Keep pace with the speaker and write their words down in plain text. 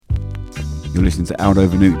You're listening to Aldo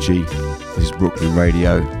Vanucci. This is Brooklyn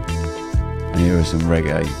Radio. And here are some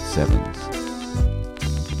Reggae 7s.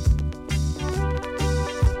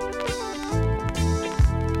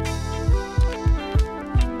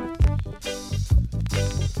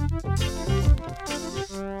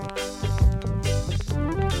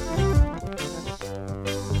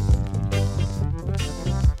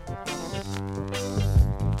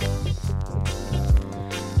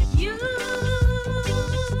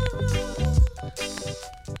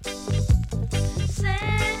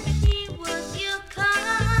 Said he was your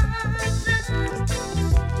kind.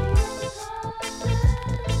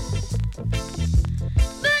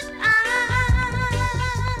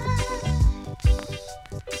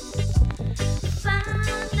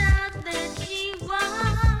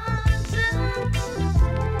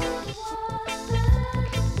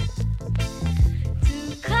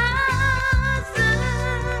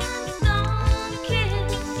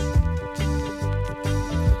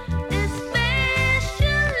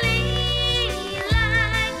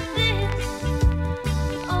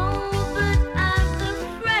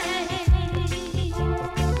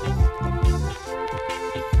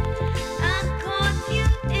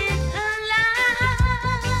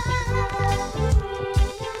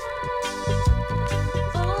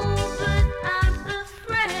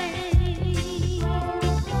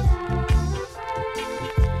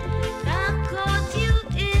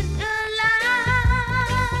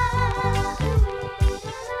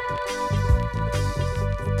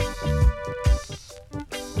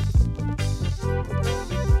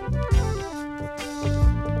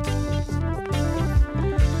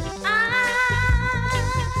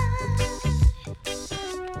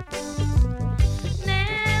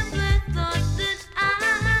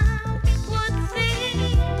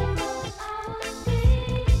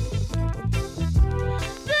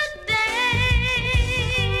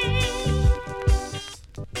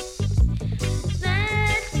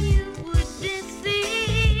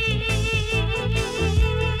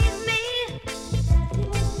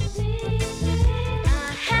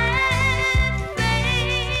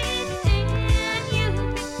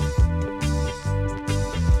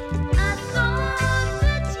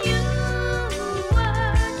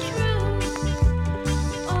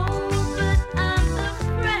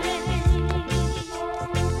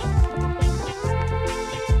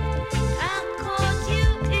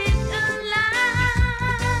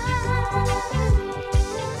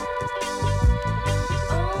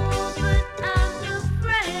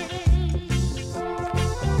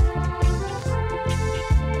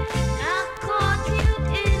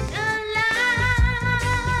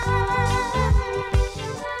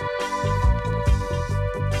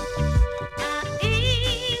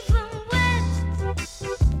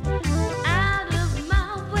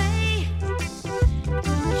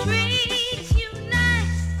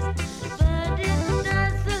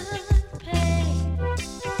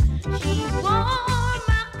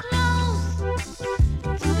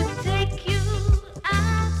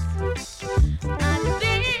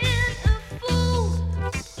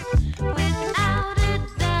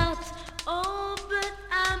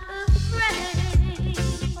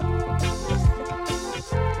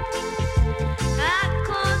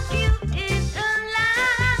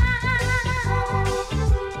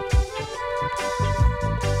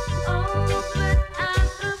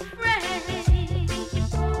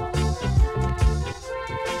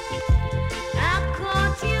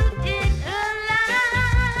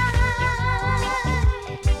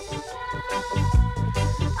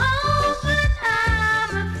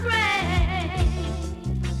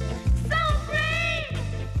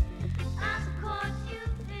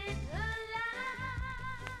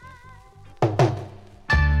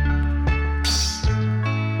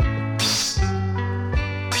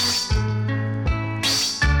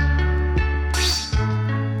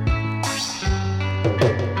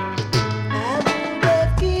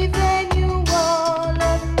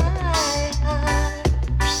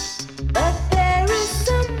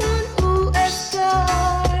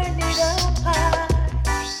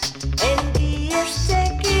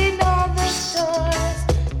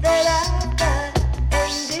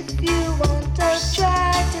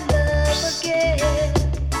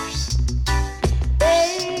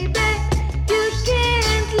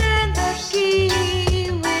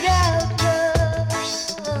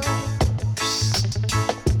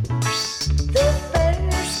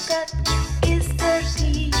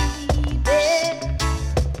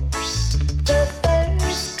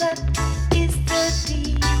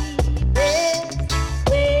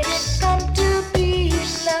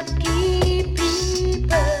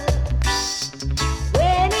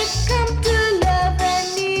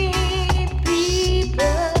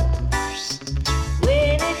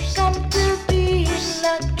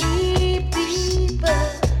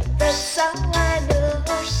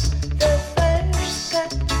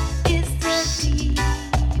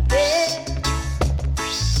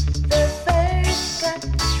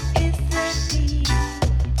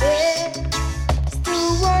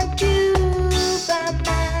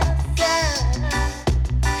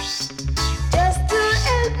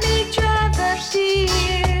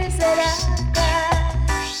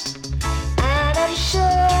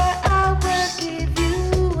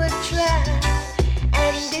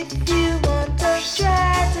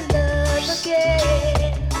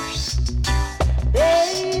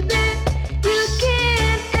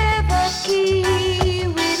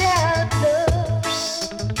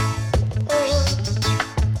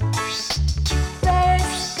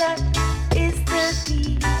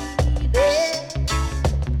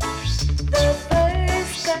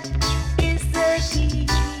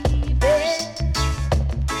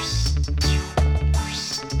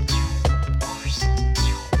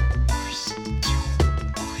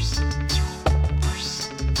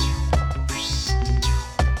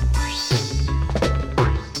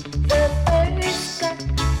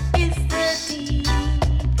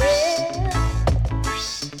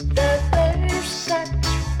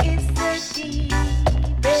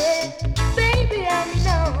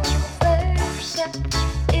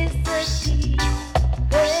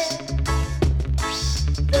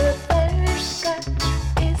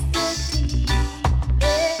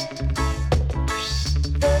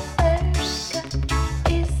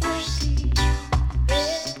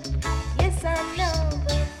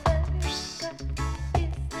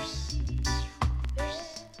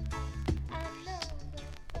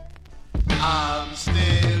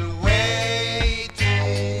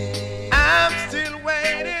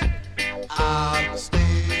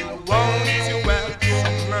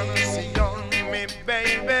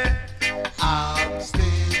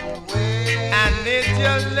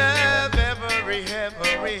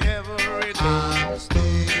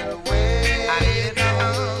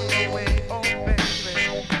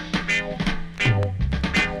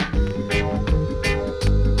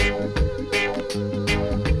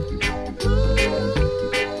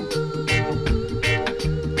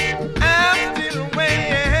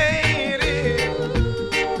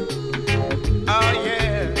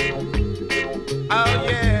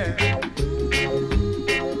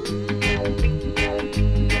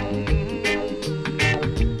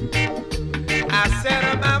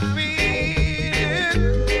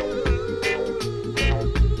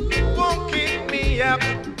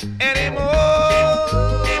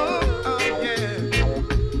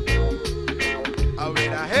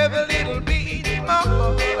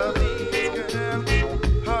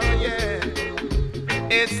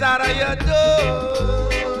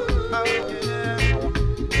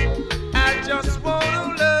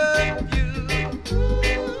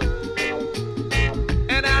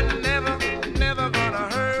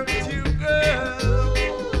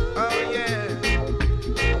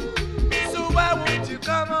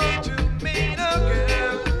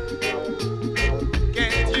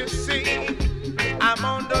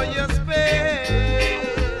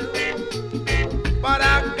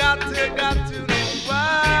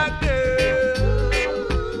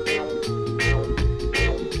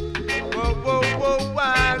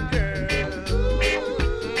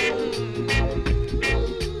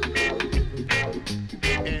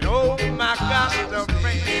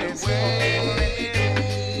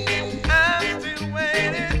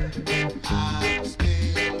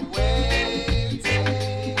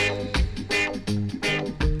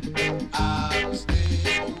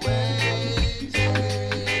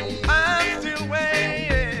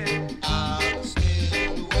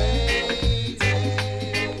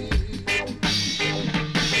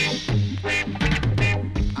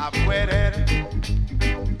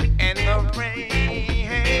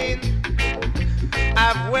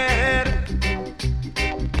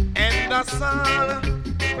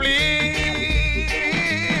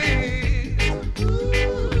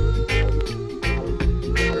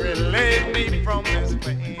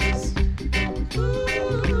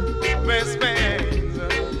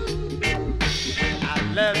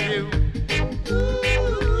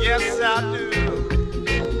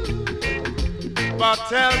 Want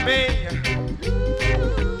to have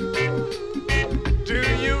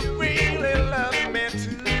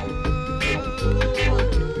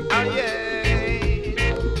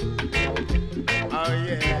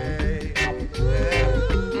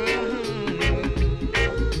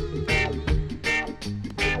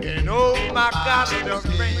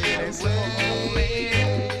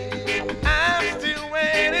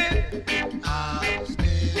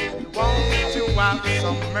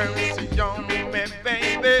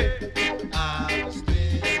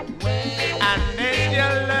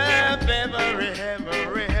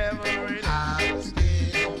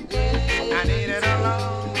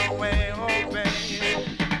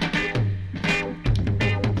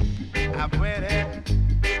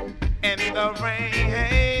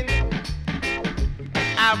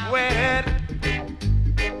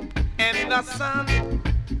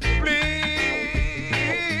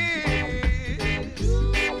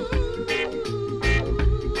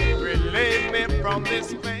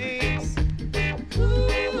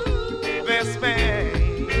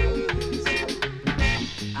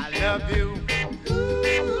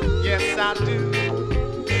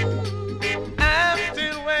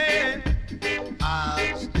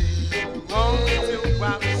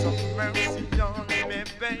some mercy on me,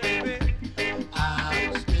 baby.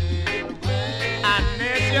 I'm still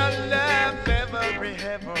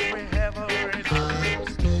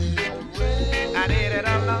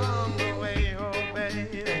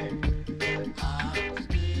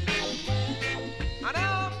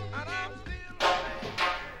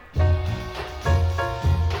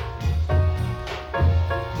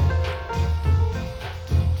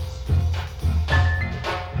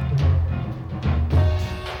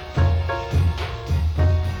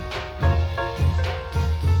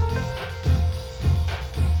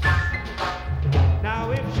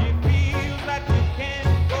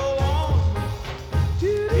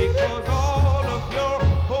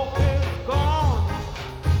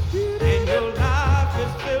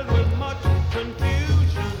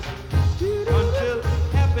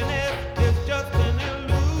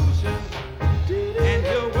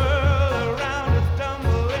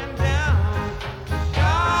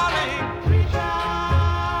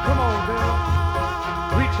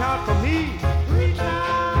out for me. Reach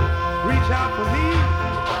out for me.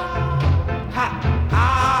 Ha!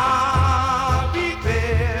 I'll be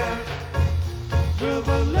there with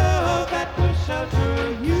a love that will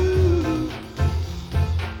shelter you,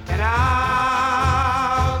 and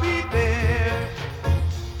I'll be there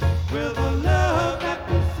with a love that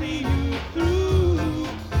will see you through.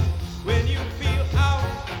 When you feel out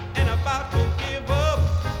and about to give up,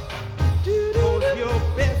 'cause your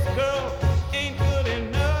best girl ain't good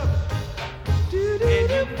enough, and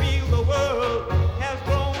you feel the world has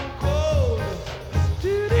grown cold,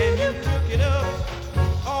 and you took it up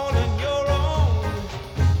all on your own,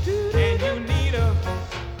 and you need a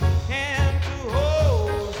hand to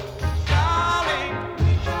hold. Darling,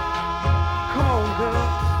 come on, girl,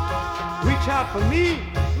 reach out for me.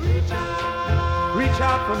 Reach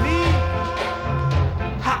out for me.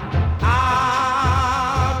 Ha!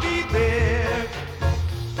 I'll be there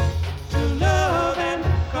to love and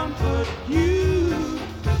comfort you,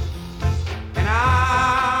 and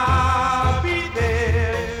I'll be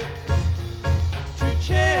there to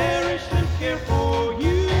cherish and care for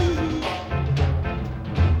you.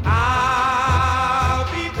 I'll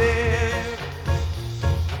be there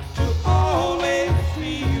to always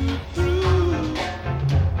see you through,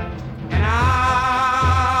 and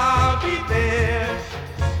I'll be there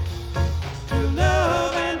to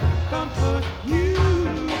love and comfort you.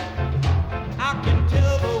 I can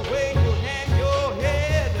tell the way you hang your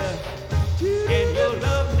head in your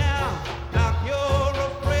love now, like you're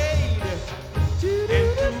afraid.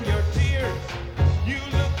 And through your tears, you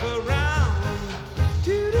look around,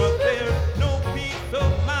 but there's no peace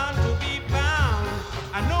of mind to be found.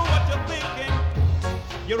 I know what you're thinking.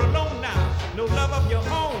 You're alone now, no love of your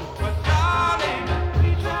own. But darling,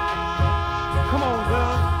 come on,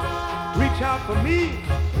 girl, reach out for me.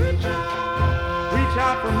 Reach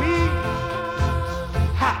out for me.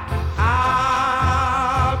 Ha!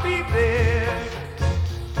 I'll be there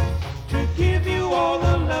to give you all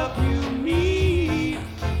the love you need,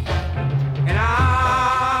 and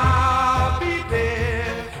I'll be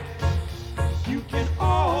there. You can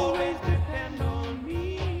always depend on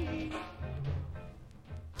me.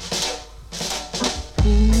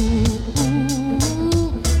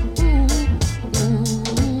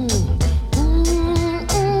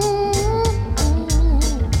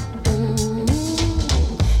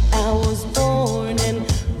 I was born and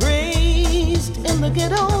raised in the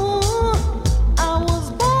ghetto. I was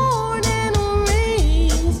born and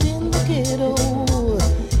raised in the ghetto.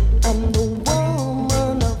 I'm the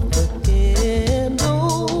woman of the ghetto.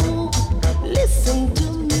 Listen to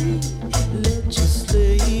me,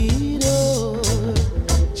 legislator.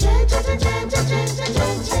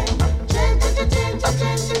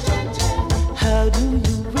 How do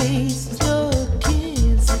you raise your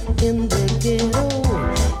kids in the ghetto?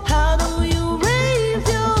 How do you raise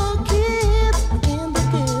your kids in the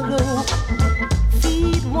ghetto?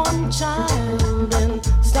 Feed one child and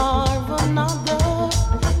starve another.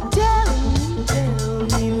 Tell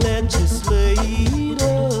me, legislator.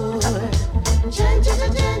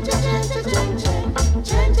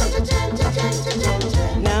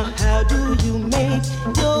 Now how do you make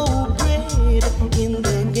your bread in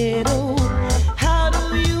the ghetto? How do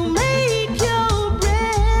you make your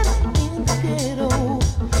bread in the ghetto?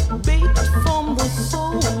 Baked from the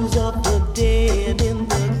souls of the dead in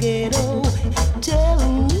the ghetto. Tell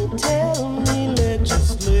me,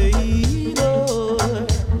 legislator.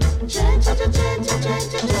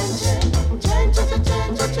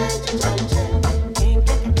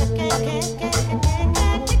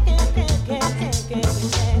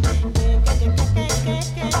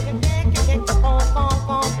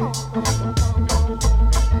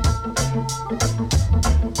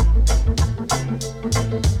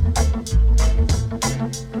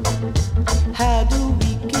 How do we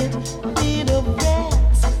get rid of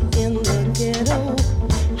rats in the ghetto?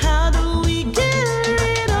 How do we get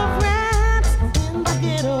rid of rats in the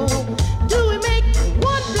ghetto? Do we make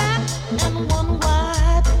one black and one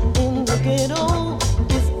white in the ghetto?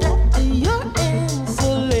 Is that your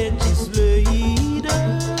answer, legislator?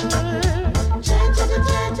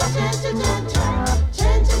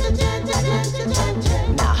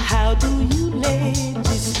 Now how do you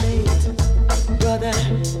legislate?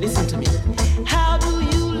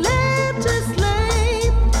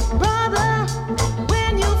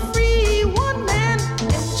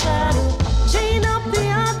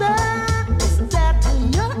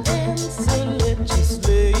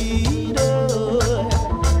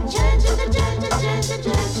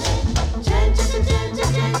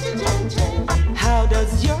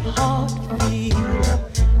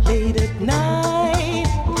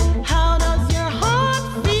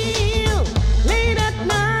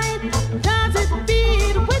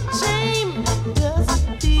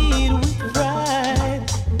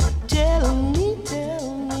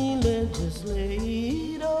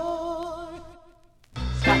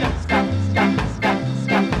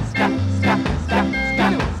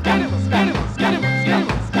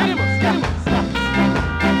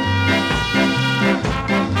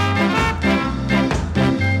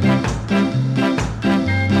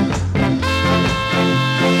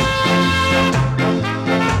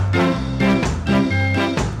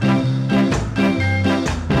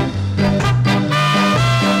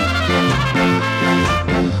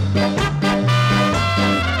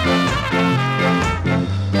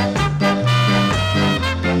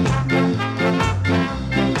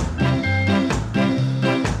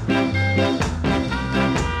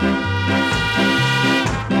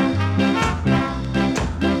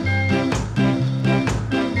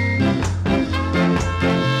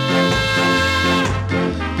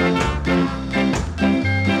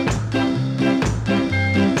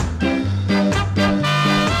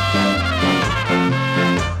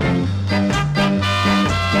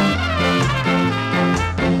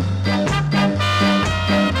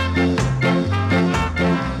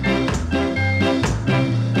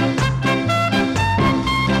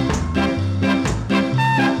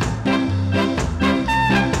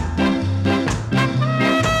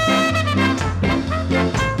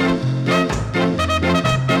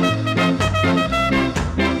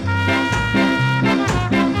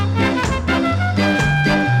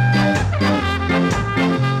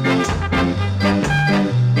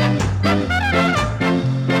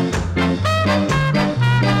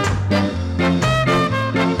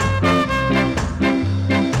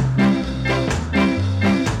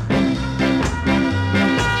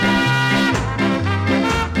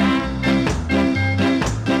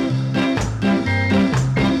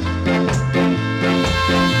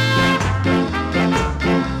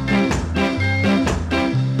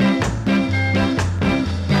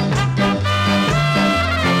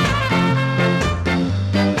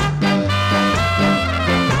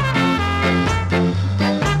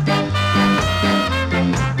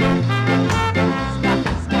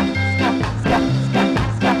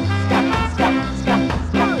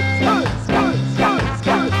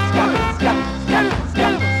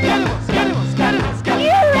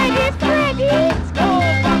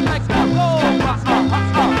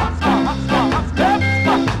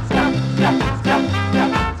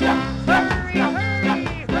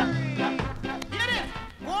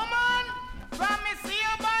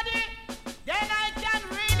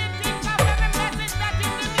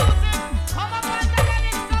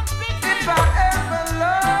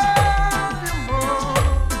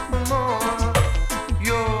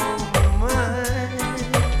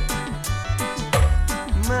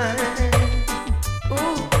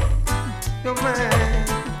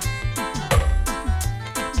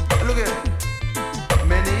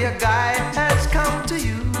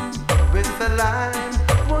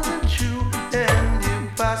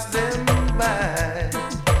 them by.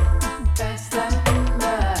 Pass them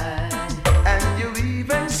by. And you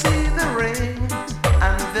even see the ring,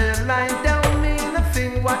 and they lie down in a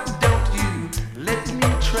thing. What don't you let me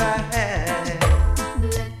try?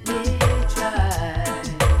 Let me try.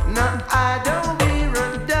 No, I don't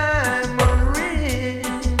wear a diamond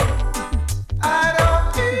ring. I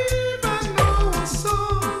don't even know a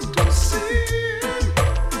song to sing.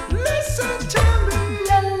 Listen to me.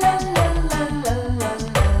 La la la la la la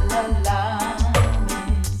la la la.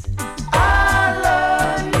 Miss. I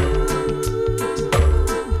love you.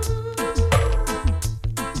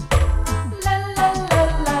 La la la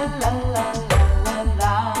la la la la la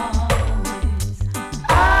la. Miss.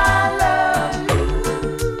 I love you.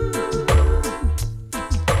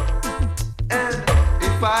 And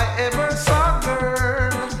if I ever saw a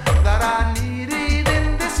girl that I needed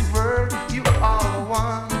in this world, you are the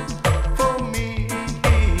one for me.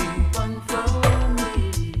 One for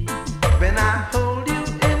me. When I hold you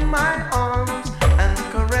in my arms and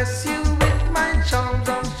caress you with my charms,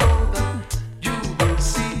 I'm sure that you will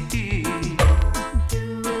see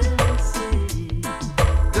You will see.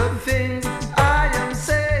 the things I am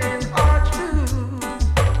saying are true.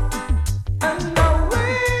 And the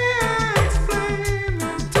way I explain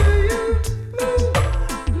it to you,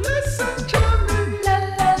 listen to me. La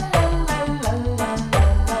la la la la la la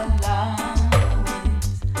la la.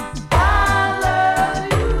 Miss. I love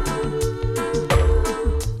you.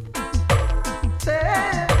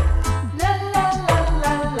 Say, La la la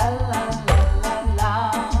la la la la la la.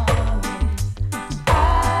 Miss.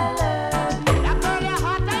 I love you. That girl you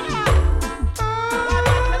hot and ya.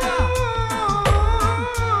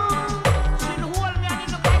 She'll hold me and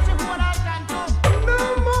it look like she hold her hand too. no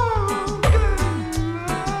more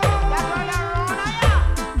That girl you run and ya.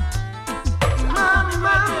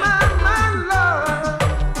 my love,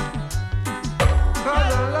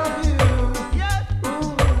 'cause I love you. Yes,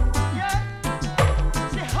 Ooh. yes.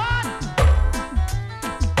 She hot.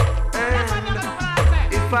 That's what And you're gonna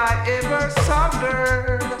say. if I ever saw a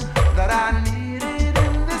girl that I needed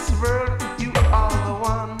in this world, you are the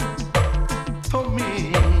one for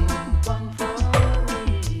me. One for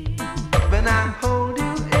me. When I hold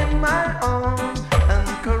you in my arms and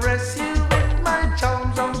caress you with my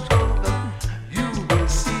charms, I'm sure that you will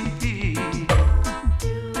see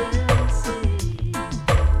You will see.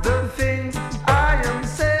 the things I am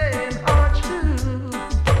saying are true.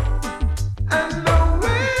 And the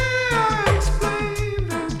way I explain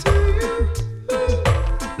them to you,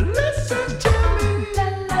 listen to me. La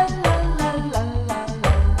la la la la la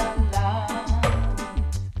la la la.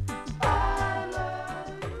 I love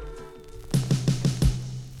you.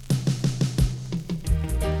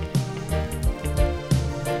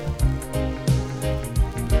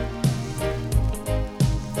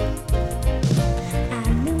 I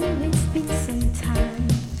know it's been some time.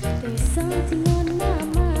 There's something on my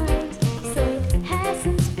mind, so it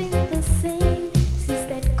hasn't been the same since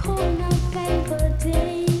that cold November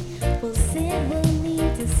day. We'll say we'll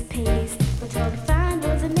need the space, but all we found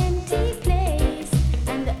was an empty place.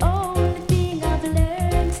 And the only thing I've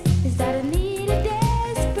learned is that I need it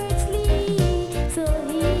desperately. So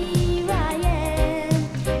here I am,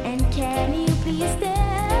 and can you please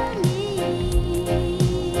tell me?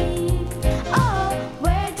 Oh,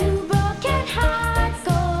 where do broken hearts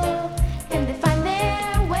go? Can they find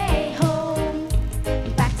their way home?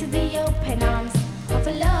 Back to the open arms of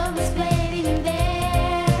a love is waiting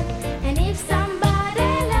there. And if somebody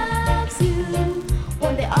loves you,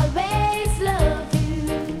 won't they always love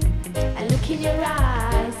you? I look in your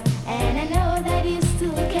eyes and I know that you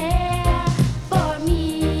still care for me.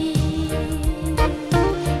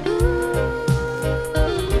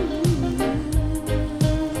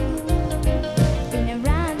 Been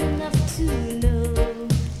around enough to know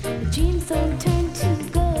the dreams don't turn to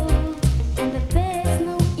gold, and that there's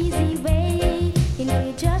no easy way. You know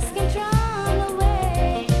you just can't run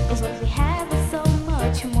away, 'cause what we have is so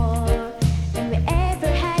much more than we ever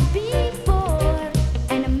had before.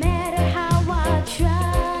 And no matter how I try,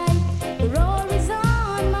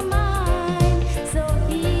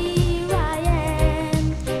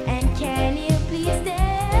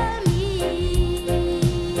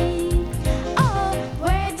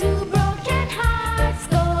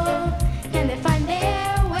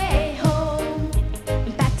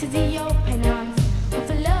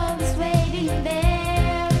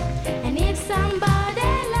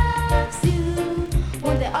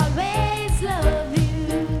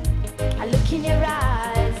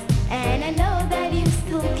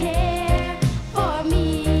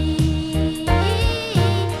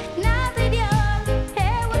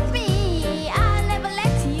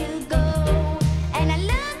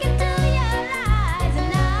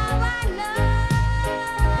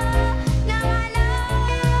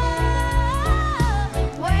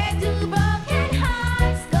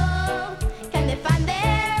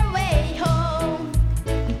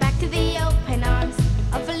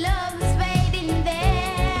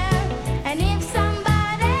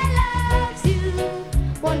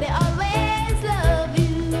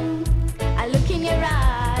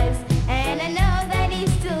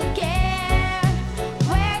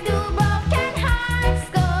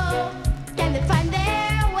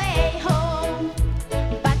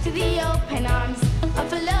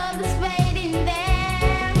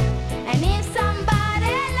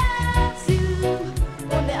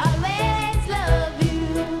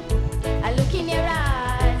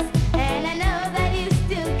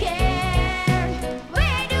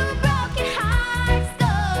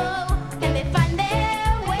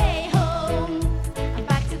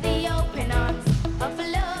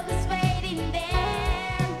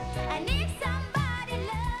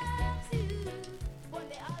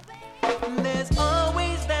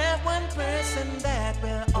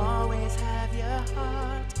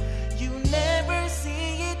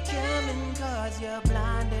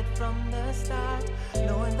 the start.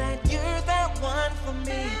 Knowing that you're that one for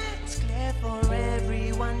me, it's clear for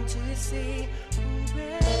everyone to see. Ooh,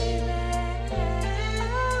 baby.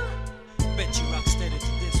 Bet you rock steady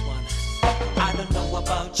to this one. I don't know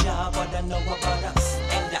about y'all, but I know about us.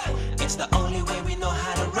 And it's the only way we know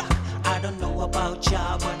how to rock. I don't know about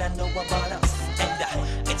y'all, but I know about us.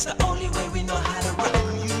 And it's the only way we know how to rock.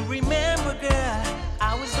 Do you remember, girl,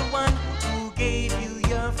 I was the one who gave you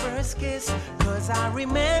your first kiss? Cause I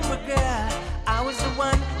remember, girl, I was the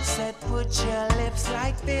one who said put your lips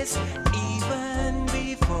like this. Even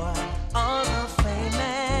before all the fame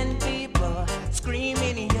and people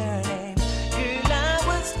screaming your name, girl, I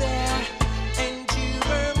was there and you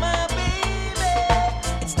were my baby.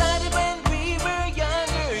 It started when we were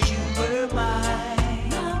younger, you were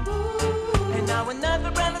mine. And now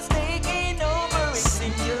another brother's taking over, it's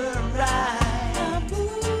in your right.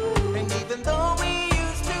 And even though we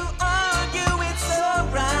used to argue, it's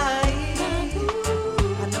alright.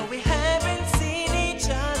 I know we haven't seen each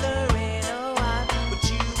other in a while, but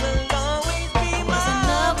you will always be mine. Was in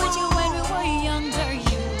love with you when we were younger,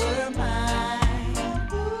 you were mine.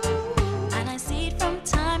 And I see it from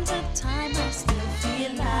time to time, I still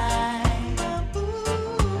feel like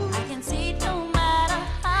I can see it no matter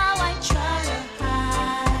how I try to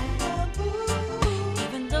hide.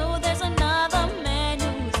 Even though there's another man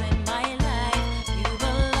who's in my life, you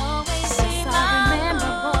will always be mine. I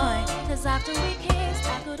remember, boy, cause after we kissed,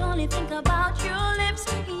 I could only think about your lips.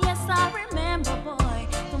 Yes, I remember, boy,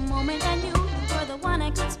 the moment I knew you were the one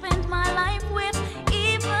I could spend my life with.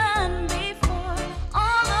 Even before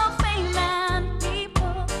all the fame and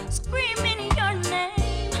people screaming your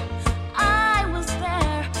name, I was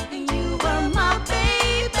there and you were my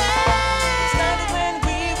baby. Started when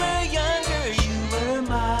we were younger, you were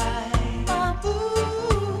mine.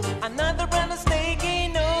 Another brother's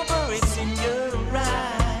taking over, it's in your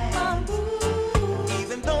right.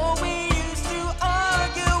 Even though we used to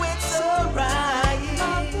argue, it's alright.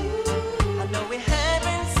 I know we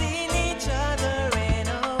haven't seen each other in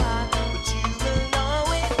a while, but you will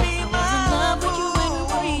always be I was in love with you when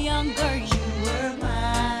we were mine. younger, you were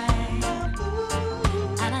mine.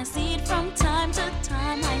 And I see it from time to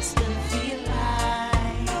time, I still feel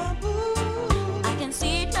like I can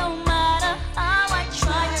see it no matter how I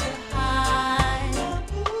try to hide.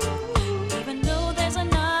 Even though there's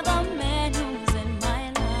another man who's in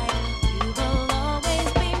my life, you will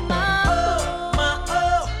always be mine. My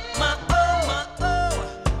oh, my oh, my oh,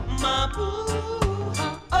 my boo.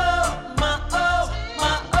 Oh, my oh,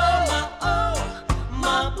 my oh, my oh,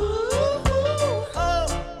 my boo. Oh,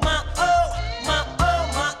 my oh, my oh,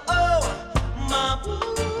 my oh, my boo.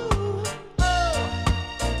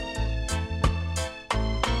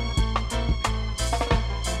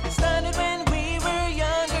 It started when we were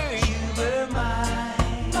younger, you were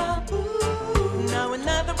mine. Now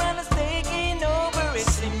another brother's taking over,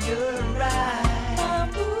 it's in your right.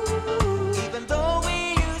 Even though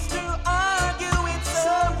we used to argue, it's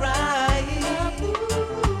alright.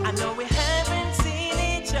 I know we haven't seen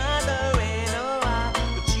each other in a while,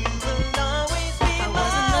 but you will always be I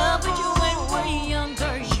was in love with you when we were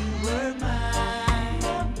younger, you were mine.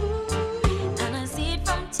 And I see it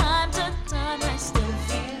from time to time, I still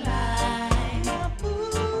feel like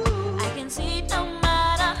I can see it no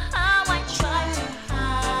matter how I try to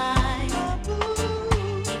hide.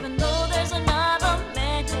 Even though there's another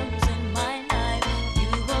man who's in my life, you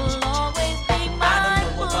will always be I mine.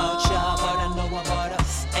 don't know about y'all, but I know about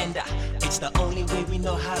us. And it's the only way we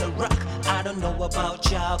know how to rock. I don't know about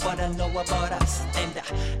y'all, but I know about us. And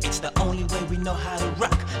it's the only way we know how to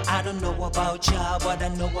rock. I don't know about y'all, but I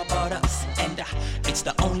know about us. And it's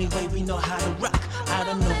the only way we know how to rock. I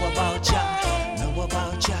don't know about y'all, know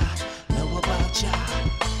about y'all, know about y'all.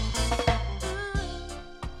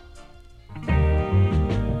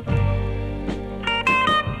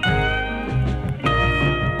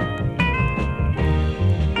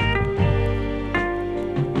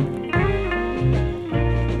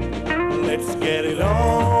 Let's get it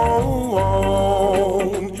on,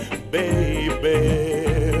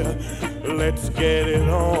 baby. Let's get it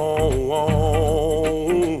on.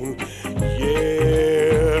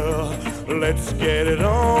 Yeah, let's get it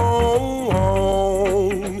on,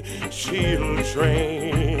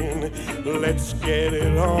 children. Let's get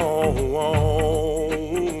it on.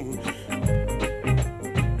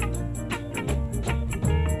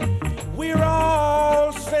 We're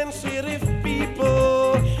all sensitive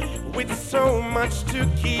people with so much to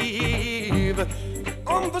give.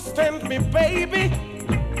 Understand me, baby,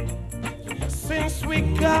 since we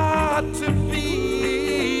got to feel.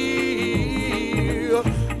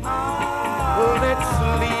 Let's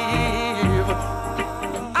live.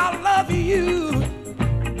 I love you.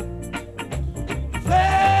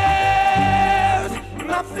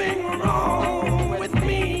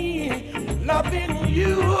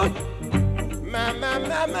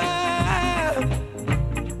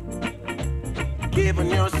 Giving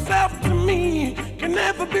yourself to me can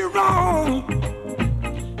never be wrong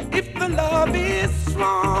if the love is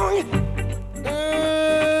strong.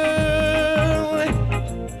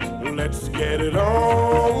 Let's get it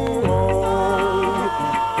on,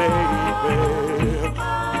 baby.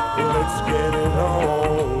 Let's get it on.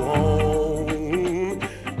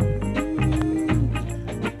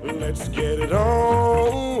 Let's get it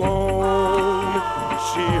on,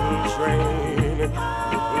 children.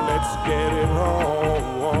 Let's get it on.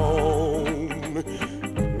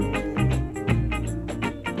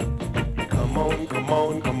 Come on, come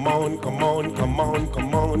on, come on, come on, come on,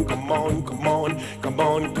 come on, come on, come on, come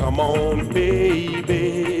on, come on,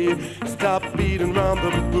 baby. Stop beating around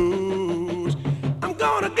the bush. I'm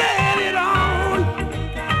gonna get it on.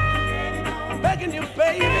 Begging you,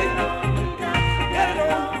 baby. Get it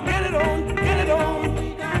on, get it on, get it on.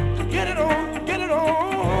 Get it on, get it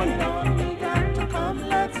on. Come,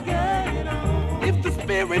 let's get it on. If the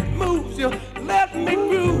spirit moves you, let me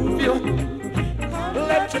groove you.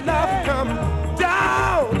 Let your love come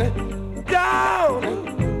down, down.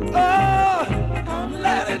 Oh,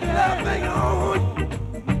 let it love on.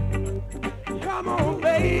 Come on,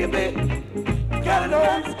 baby. Get it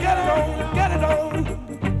on, get it on, get it on.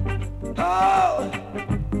 Oh,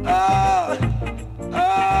 oh,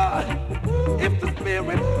 oh. If the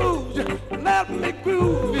spirit moves you, let me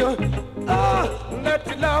groove you. Oh, let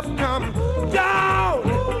your love come down,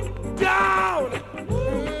 down.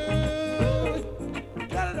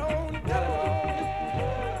 Get it on, get it on.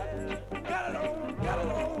 Get it on, get it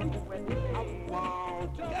on. I want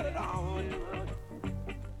to get it on.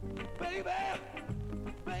 Baby,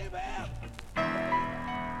 baby.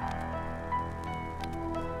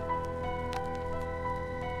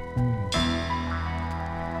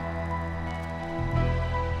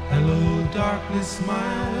 Hello, darkness,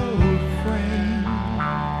 my old friend.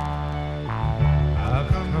 I've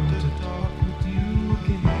come to talk with you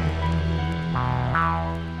again.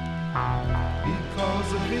 Because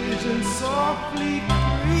a vision softly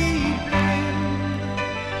creeping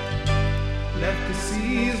left the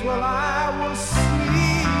seas while I was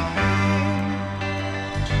sleeping.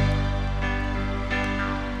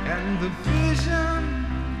 And the vision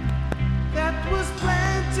that was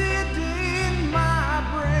planted in my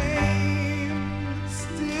brain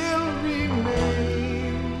still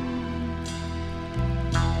remains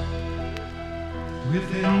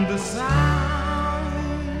within the sound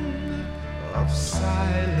of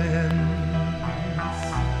silence.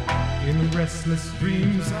 In restless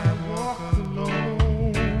dreams I walk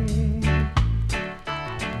alone,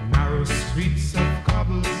 narrow streets of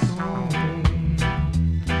cobblestone,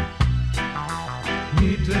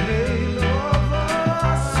 need the halo of a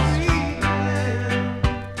sweet land.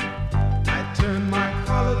 I turn my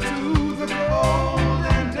collar to the cold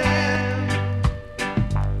and damp.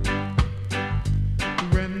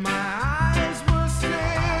 When my eyes were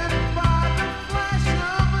stared by the flash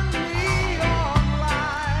of a neon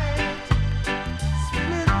light,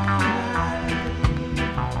 split the night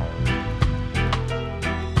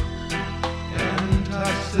and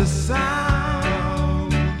touched the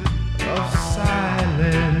sound of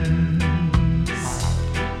silence.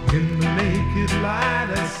 In the naked light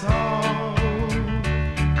I saw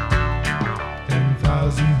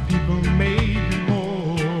 10,000 people, maybe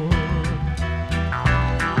more.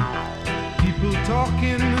 People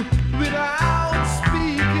talking without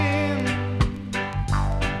speaking.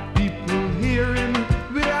 People hearing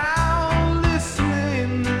without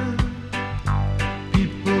listening.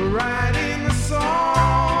 People writing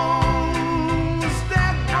songs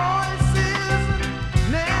that voices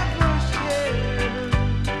never shared.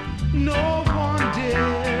 No one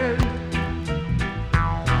dared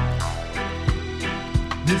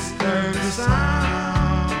disturb the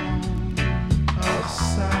sound of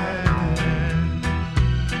silence.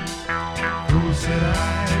 Who said I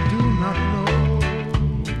do not know?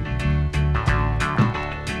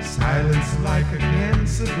 Silence like a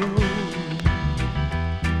cancer grows.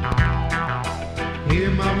 Hear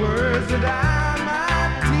my words that I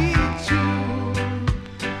might teach you.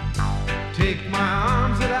 Take my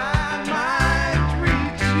arms that I might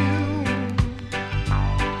reach you.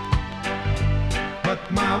 But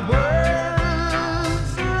my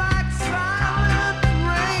words like silent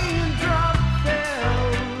raindrop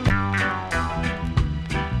fell,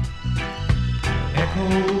 echo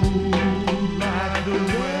like the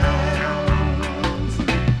wells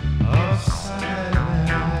of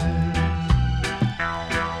silence.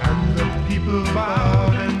 And the people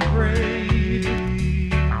bowed and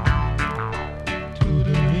prayed to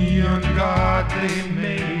the neon god they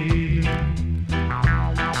made.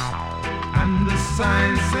 And the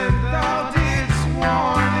sign said, thou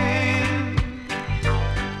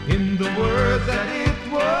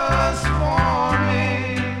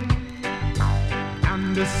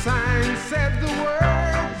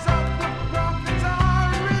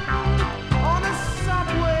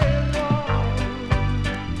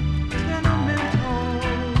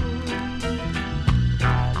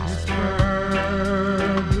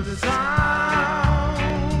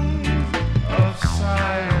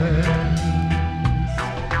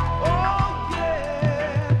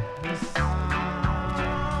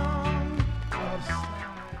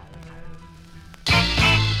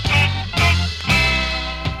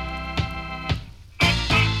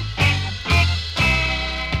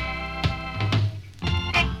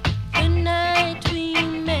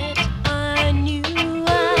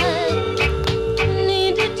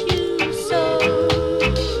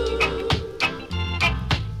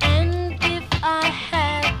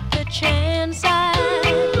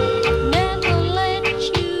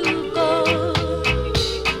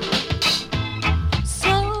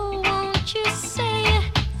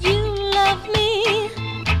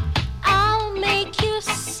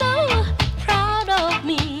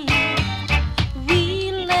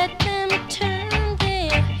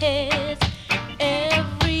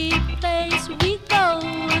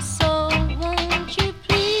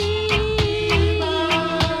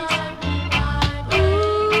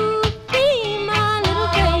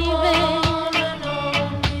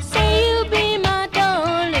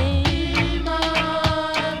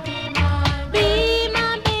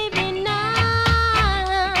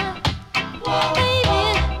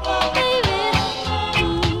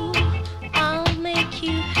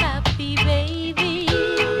You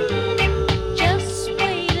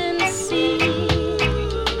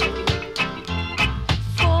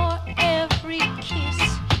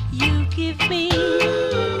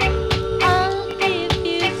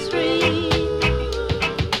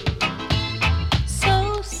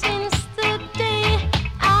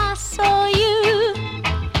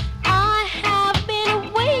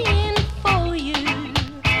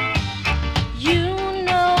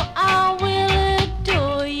know I will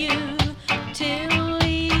adore you.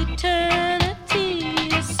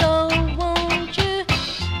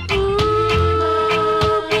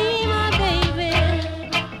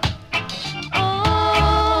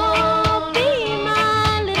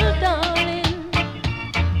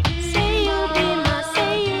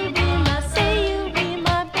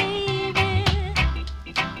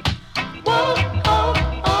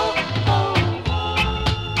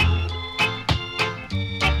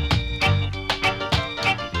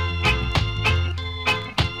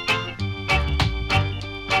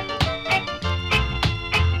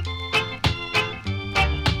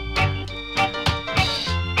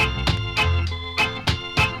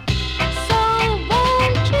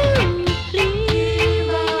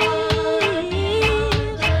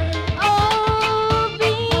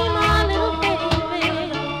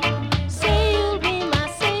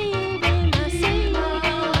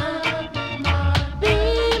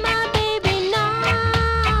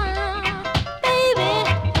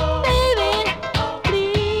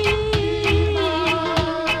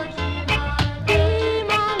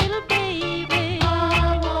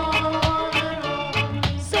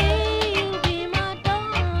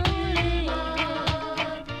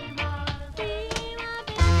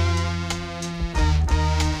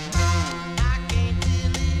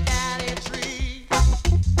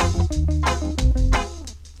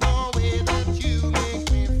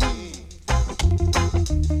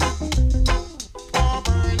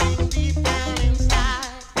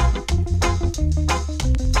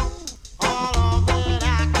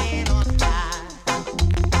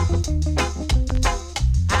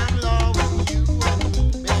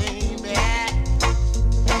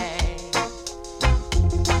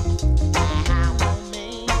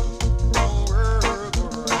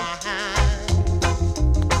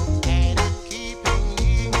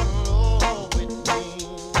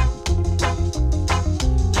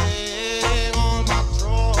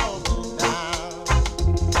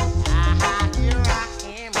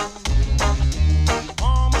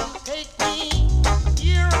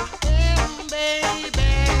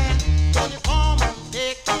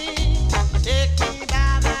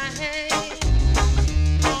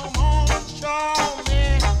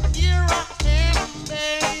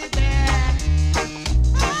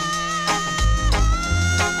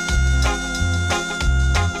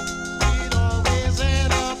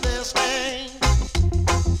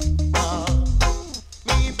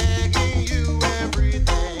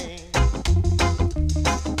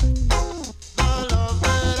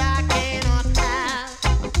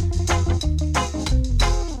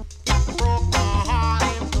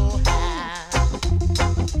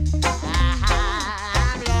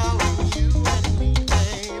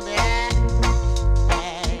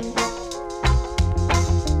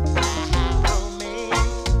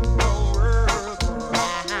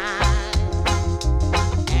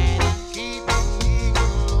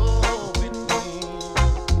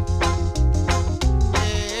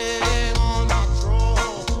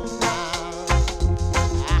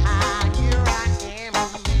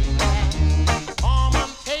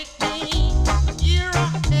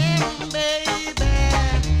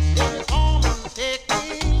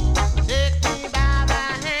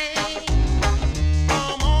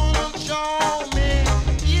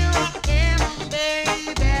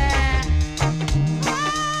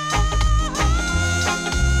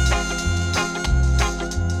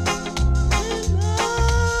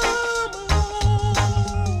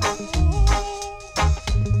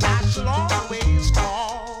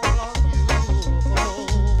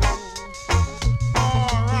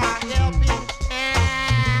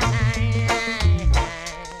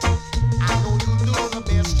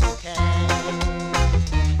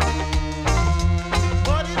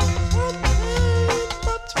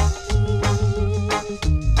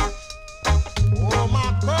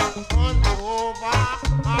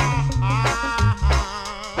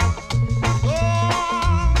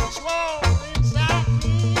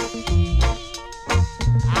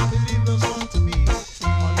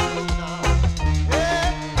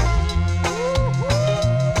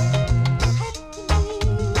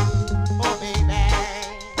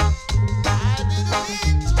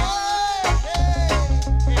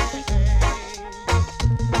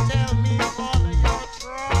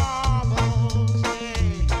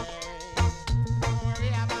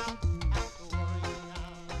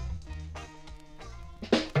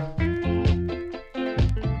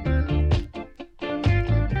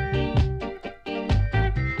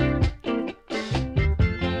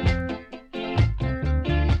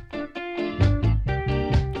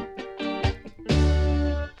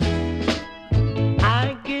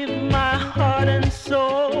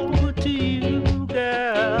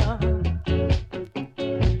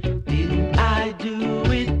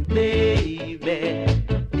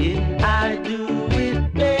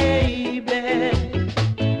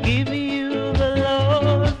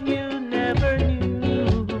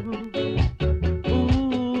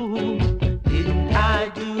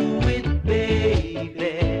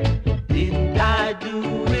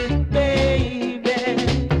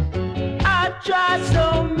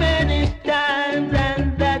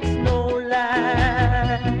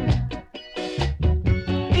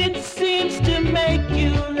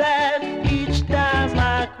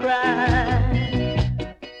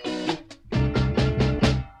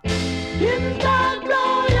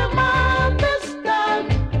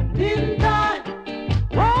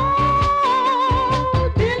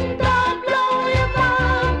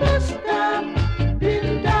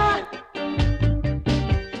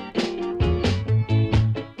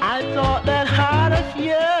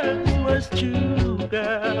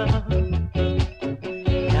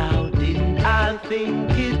 Now didn't I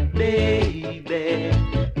think it, baby?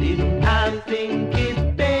 Didn't I think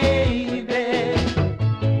it, baby?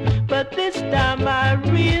 But this time I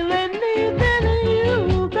really need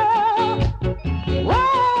you, girl.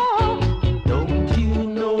 Whoa, don't you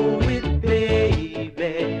know it,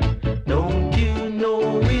 baby? Don't you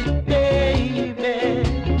know it, baby?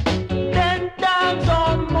 10 times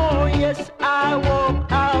or more, yes, I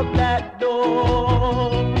walk out that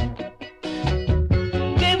door.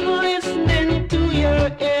 Keep listening to your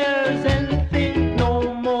ears and think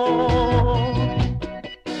no more.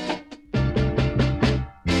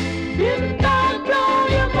 Didn't I blow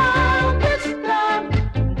your mind this time?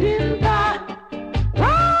 Didn't I?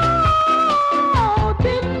 Oh,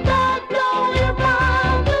 didn't I blow your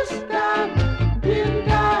mind this time? Didn't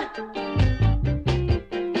I?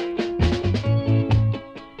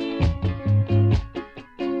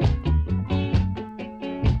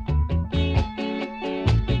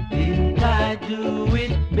 Didn't I do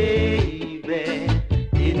it, baby?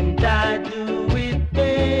 Didn't I do it,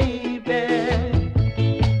 baby?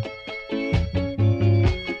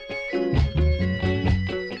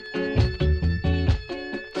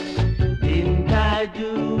 Didn't I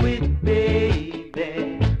do it,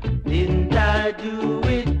 baby? Didn't I do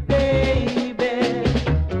it, baby?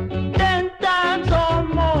 10 times or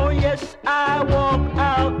more, yes, I walk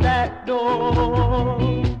out that door.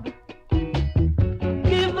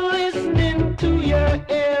 Keep listening to your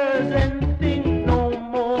ears and think no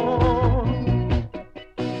more.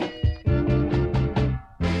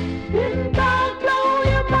 Didn't I blow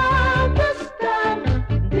your mind this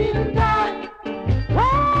time? Didn't I?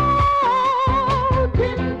 Oh,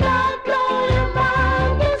 didn't I blow your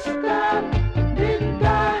mind this time? Didn't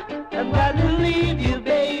I? I've got to leave you,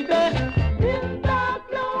 baby. Didn't I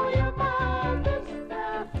blow your mind this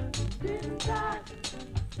time? Didn't I?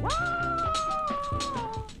 Whoa.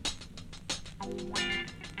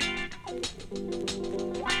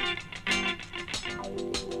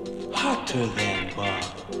 Hotter than lava,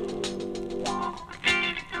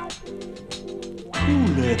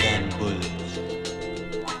 cooler than bullets.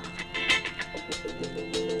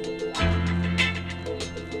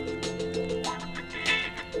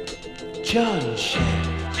 John Shanks.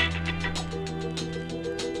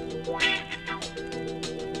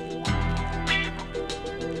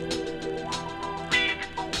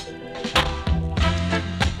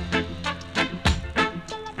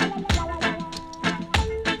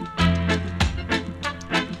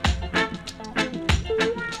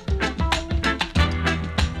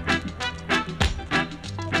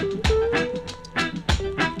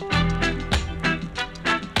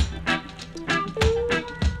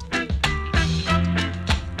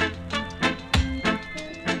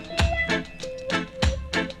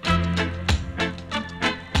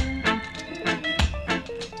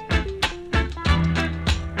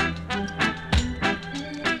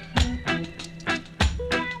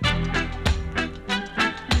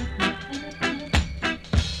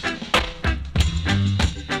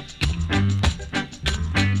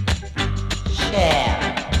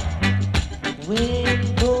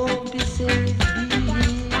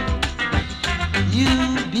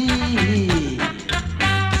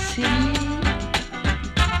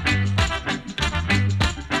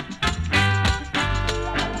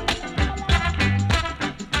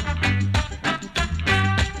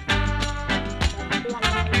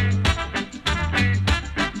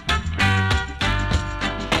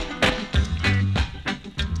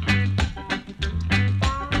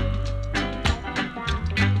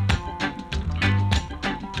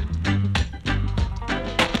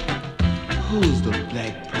 Who's the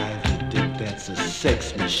black private dick that's a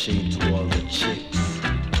sex machine to all the chicks?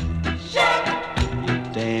 You're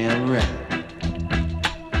damn right.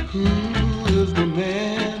 Who is the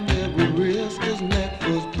man that would risk his neck for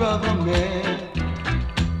his brother, man?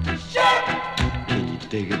 Can you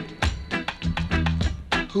dig it?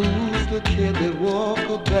 Who's the kid that walk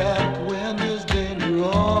her back when there's danger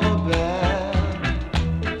all about?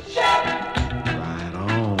 Right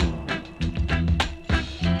on.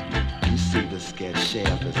 You see the scat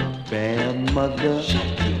Shaft is a bad mother.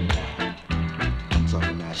 I'm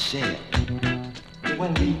talking about Shaft.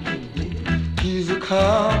 He's a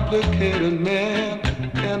complicated man,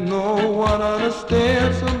 and no one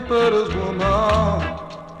understands him but his woman.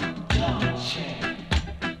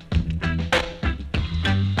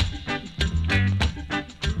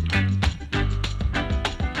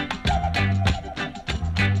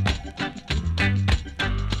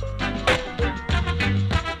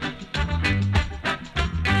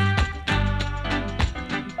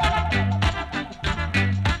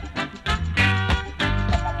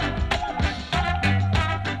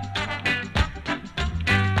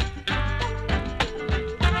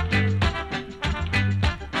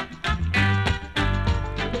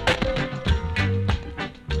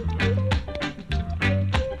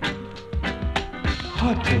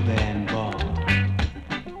 hotter than bomb,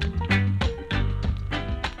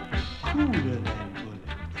 cooler than bullet.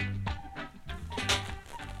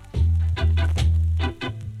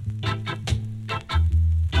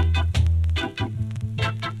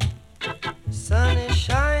 Sun is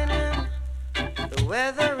shining, the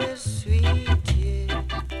weather is sweet, yeah.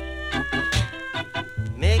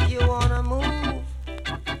 Make you wanna move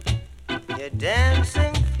your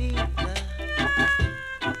dancing feet now.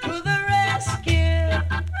 To the rescue,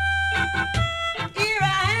 here I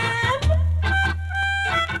am.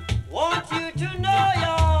 Want you to know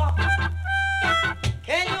you're,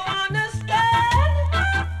 can you understand?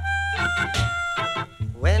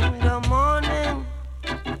 When the morning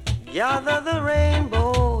gather the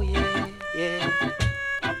rainbow, yeah, yeah.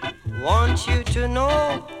 Want you to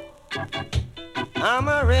know I'm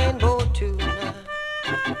a rainbow too now.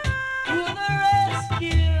 To the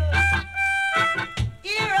rescue,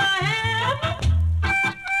 here I am.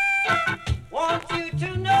 Want you to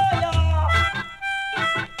know you're,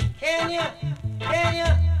 can you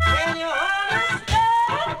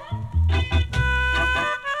understand?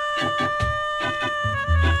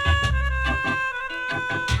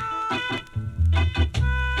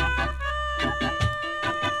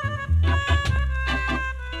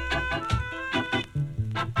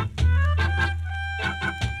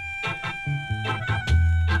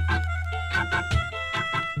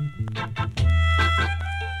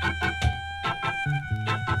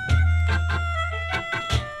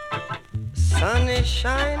 Sun is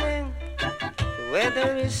shining, the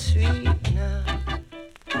weather is sweet now.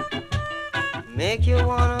 Make you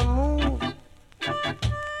wanna move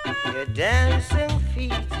your dancing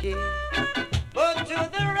feet, yeah. But to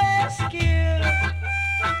the rescue,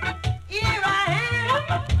 here I am.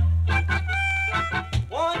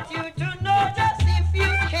 Want you to know just if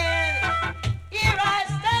you can, here I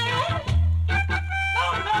stand. No,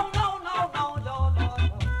 no, no, no, no, no, no,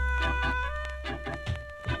 no.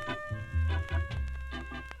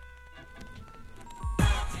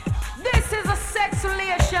 This is a sex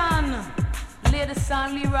relation. Ladies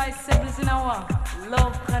and Leroy siblings in our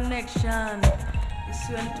love connection. This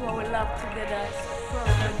when two our love together. It's a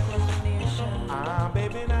perfect combination. Ah,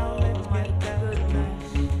 baby, now let's My get down. goodness.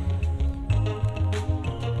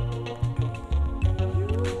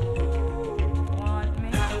 Want me?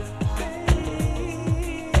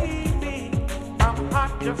 Baby, I'm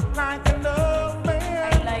hot just like an oven.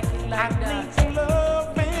 I like it like I need that. some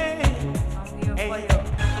loving. I'm here for Hey,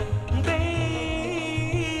 you.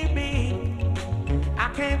 baby, I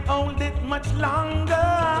can't hold it much longer.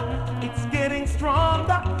 It's getting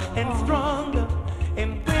stronger and stronger.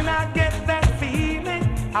 And when I get that feeling,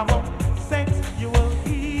 I want sexual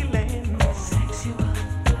healing. Sexual.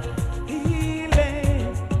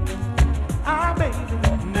 Healing. Ah, baby,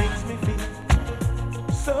 makes me feel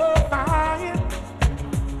so fine.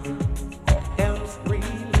 Helps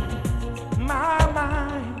really my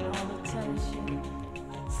mind. All the tension.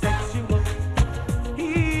 Sexual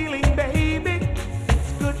healing, baby,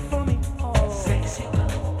 it's good for me. Sexual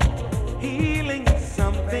healing is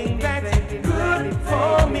something that's good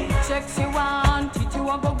for me. Sexy one, teach you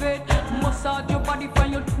a go get. Massage your body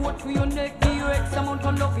from your throat to your neck. The X amount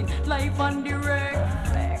of loving, live and direct.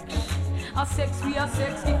 A sex, we a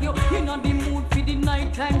sex. If you in on the mood for the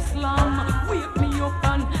nighttime slam, wake me up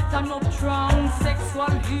and turn up strong. Sexual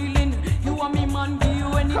healing, you and me man, give you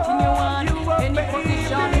anything you want. You a Any baby.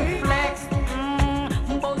 position, flex.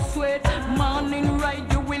 But sweat, morning ride,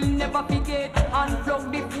 you will never forget.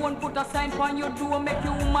 Unplug the phone, put a sign on your door, make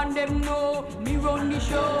you man them know. Me run the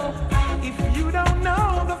show. If you don't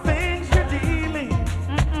know the things you're dealing,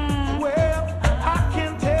 well, I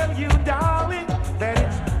can tell you, darling, that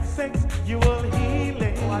it's sexual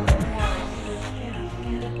healing.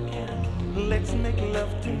 Let's make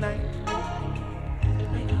love tonight,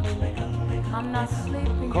 I'm not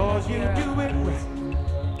sleeping. 'cause you girl. do it right.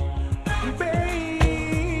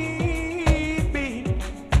 Baby,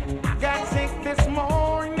 I got sick this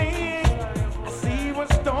morning. I see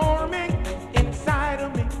what's storming inside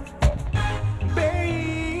of me.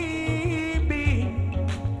 Baby,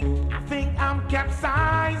 I think I'm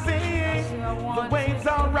capsizing. The waves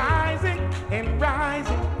are rising and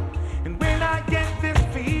rising. And when I get this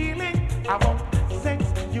feeling, I want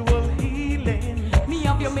sexual healing. Me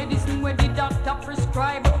have your medicine where the doctor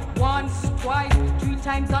prescribe. Once, twice, 3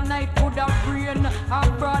 times a night. Put a brain, a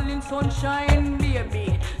brawling sunshine,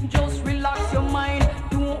 baby. Just relax your mind.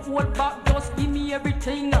 Don't hold back, just give me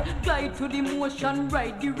everything. Glide to the motion,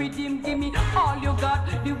 ride the rhythm. Give me all you got,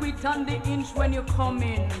 the width and the inch when you come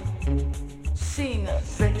in. Sing.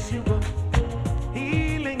 Sexual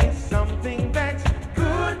healing is something that's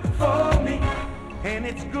good for me. And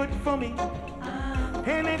it's good for me.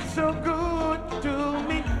 And it's so good to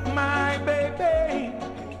me, my baby.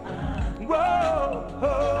 Whoa,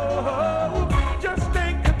 just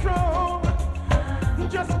take control.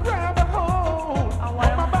 Just grab a hold of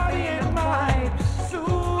my body and mind.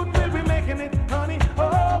 Soon we'll be making it, honey.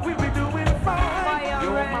 Oh, we'll be doing fine.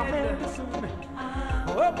 You're my medicine.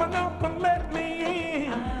 Open up and let me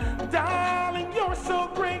in. Darling, you're so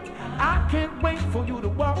great. I can't wait for you to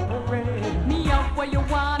walk away. Me up where you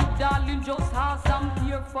want, darling. Just ask, I'm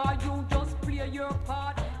here for you. Just play your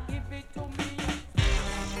part. Give it to me.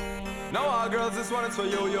 Now all girls, this one is for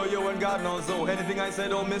you, and God knows who. Anything I say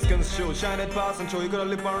don't misconstrue. Shine it past and show. You gotta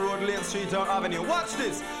live on road, lane, street or avenue. Watch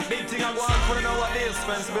this. Big thing I want for the nowadays.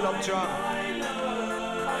 Fence build up strong.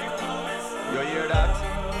 You hear that?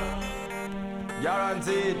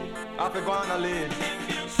 Guaranteed. Happy gonna lead.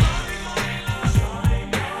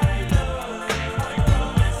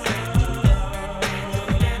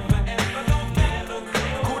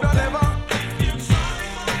 Coulda never.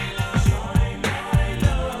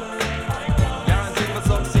 Guaranteed for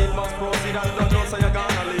succeed, must proceed and don't know so you're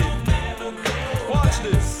gonna lead. Watch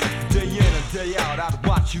this. Day in and day out, I'd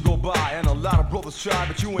watch you go by. And a lot of brothers try,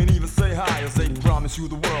 but you ain't even say hi. As they promise you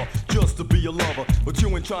the world just to be your lover. But you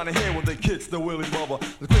ain't trying to hear when they kicks the willy lover.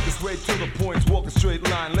 The quickest way to the point, walk a straight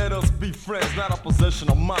line. Let us be friends, not a possession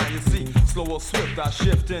of mine. You see, slow or swift, I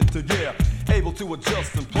shift into gear. Able to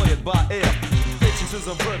adjust and play it by ear. Patience is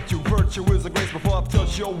a virtue is a grace. Before I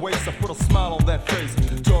touch your waist, I put a smile on that face.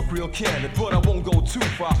 Talk real candid, but I won't go too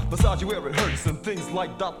far. Massage you where it hurts and things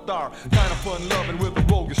like that there. Kind of fun loving with a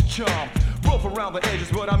roguish charm. Rough around the edges,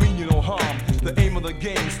 but I mean you no harm. The aim of the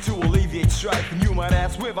game is to alleviate strife. And you might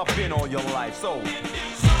ask, where have I been all your life? So,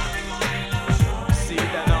 see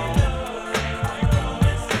that now?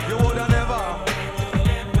 You woulda never.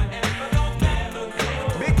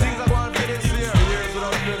 Big things I want for this year. Years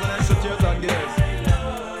without fears and extra tears and gears.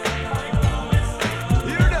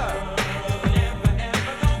 Hear that?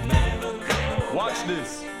 Watch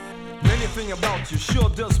this. Anything about you sure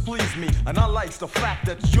does please me. And I like the fact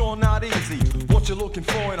that you're not easy. What you're looking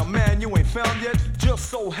for in a man you ain't found yet? Just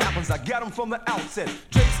so happens I got him from the outset.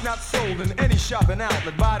 Drake's not sold in any shopping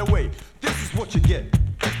outlet. By the way, this is what you get.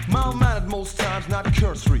 Mild-mannered most times, not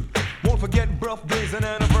cursory. Won't forget birthdays and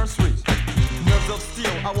anniversaries. Nerves of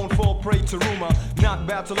steel, I won't fall prey to rumor. Not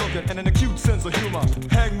bad to look at and an acute sense of humor.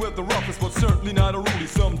 Hang with the roughest, but certainly not a Rudy.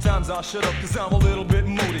 Sometimes I'll shut up cause I'm a little bit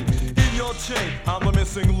moody. In your chain, I'm the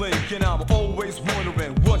missing link. And I'm always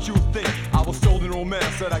wondering what you think. I was told in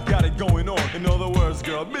romance that I got it going on. In other words,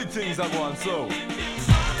 girl, big things I want, so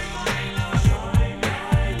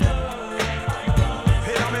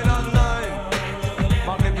hey, I'm in online.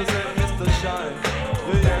 Magnificent Mr. Shine.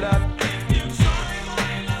 You hear that?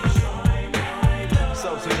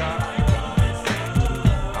 So, sweetheart,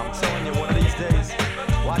 I'm telling you one of these days,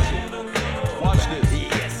 watch it, watch this.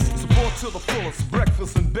 Yes. Support to the fullest,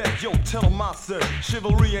 breakfast in bed. Yo, tell 'em I said,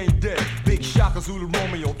 chivalry ain't dead. Big shocker, Zulu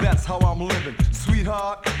Romeo, that's how I'm living.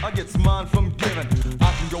 Sweetheart, I get mine from giving.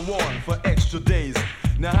 I can go on for extra days.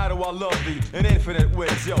 Now how do I love thee in infinite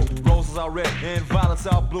ways? Yo, roses are red and violets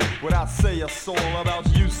are blue. What I say a soul about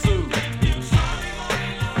you, Sue.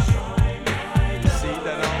 See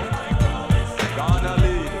that on? Gonna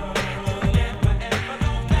lead it.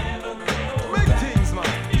 Big things,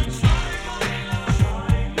 man.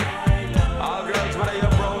 All girls, whether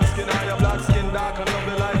you're brown skin or your black skin, dark and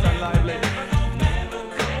lovely, light and lively.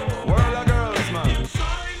 World of girls, man.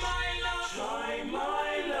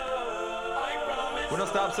 We don't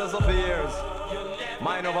stop says up for years.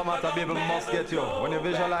 Mind over matter, baby, must get you. When you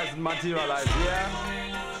visualize and materialize, yeah?